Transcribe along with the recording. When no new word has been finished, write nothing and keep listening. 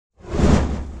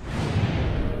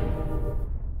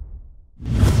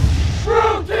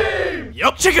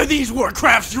Yup. Check out these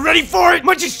Warcrafts. You ready for it?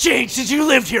 Much has changed since you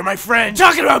lived here, my friend.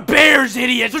 Talking about bears,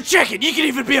 idiot. So check it. You can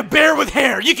even be a bear with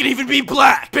hair. You can even be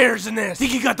black. Bears in this.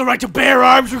 Think you got the right to bear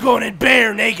arms? We're going in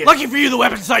bare naked. Lucky for you, the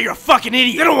weapon's not. You're a fucking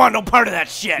idiot. They don't want no part of that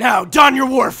shit. Now, don your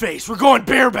war face. We're going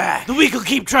bareback. The weak will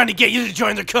keep trying to get you to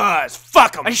join their cause.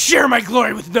 Fuck them. I share my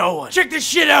glory with no one. Check this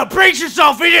shit out. Brace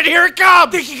yourself, idiot. Here it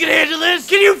comes. Think you can handle this?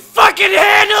 Can you fucking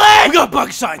handle it? We got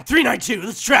bug sign 392.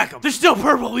 Let's track them. They're still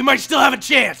purple. We might still have a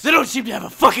chance. They don't seem to have a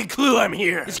fucking clue I'm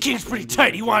here. This king's pretty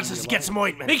tight. He wants us to get some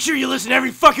ointment. Make sure you listen to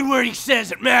every fucking word he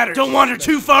says. It matters. Don't wander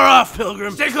too far off,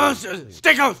 pilgrim. Stay close.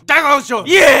 Stay close. Stay close.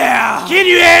 Yeah. Can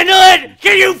you handle it?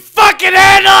 Can you fucking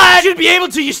handle it? Should be able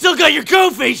to. You still got your go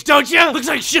face, don't you? Looks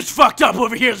like shit's fucked up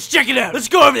over here. Let's check it out. Let's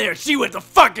go over there and see what the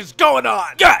fuck is going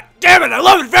on. God damn it. I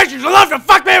love adventures. I love to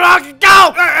fuck me. I can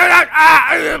go.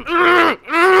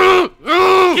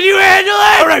 Can you handle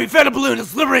it? Alright, we found a balloon.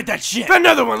 Let's liberate that shit. Found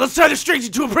another one. Let's tie the strings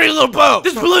into a pretty little bow.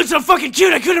 This balloon's so fucking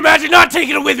cute. I couldn't imagine not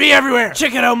taking it with me everywhere.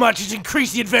 Check out how much it's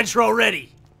increased the adventure already.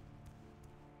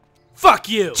 Fuck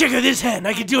you. Check out this hen.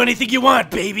 I can do anything you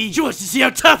want, baby. She wants to see how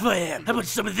tough I am. How about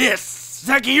some of this? Does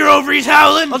that get your ovaries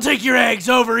howling? I'll take your eggs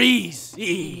ovaries.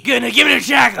 Good, now give it a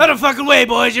shackle. Out of fucking way,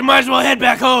 boys. You might as well head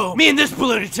back home. Me and this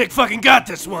lunatic fucking got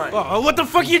this one. Oh, what the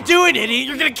fuck are you doing, idiot?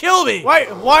 You're gonna kill me.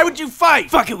 Why would you fight?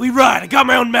 Fuck it, we ride. I got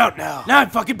my own mount now. Now I'm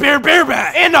fucking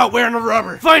bareback. And not wearing a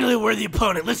rubber. Finally, we're the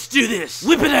opponent. Let's do this.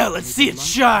 Whip it out. Let's see it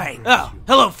shine. Oh,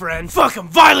 hello, friend. Fuck him.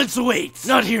 Violence awaits.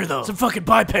 Not here, though. Some fucking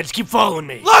bipeds keep following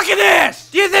me. Look at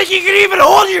this! Do you think you can even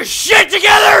hold your shit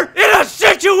together in a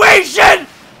situation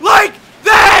like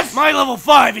this? My level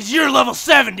 5 is your level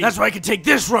 70. That's why I can take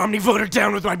this Romney voter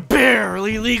down with my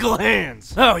barely legal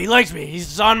hands. Oh, he likes me.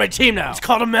 He's on my team now. It's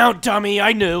called a mount, dummy.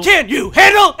 I knew. Can you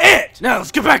handle it? Now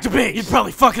let's get back to base. You'd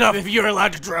probably fuck it up if you're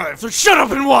allowed to drive. So shut up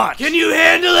and watch. Can you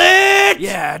handle it?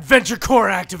 Yeah, adventure core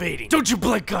activating. Don't you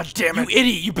blink, goddammit. You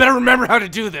idiot. You better remember how to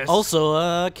do this.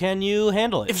 Also, can you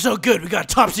handle it? If so, good. We got a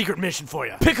top secret mission for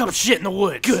you. Pick up shit in the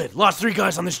woods. Good. Lost 3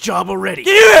 guys on this job already.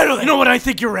 Can you handle it? You know what? I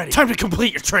think you're ready. Time to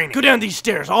complete your training. Go down these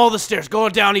stairs. All the stairs. Go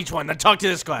down each one. Then talk to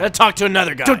this guy. Then talk to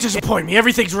another guy. Don't disappoint me.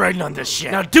 Everything's writing on this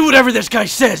shit. Now do whatever this guy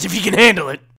says if you can handle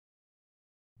it.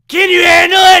 Can you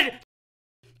handle it?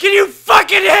 Can you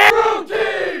fucking handle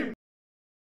it?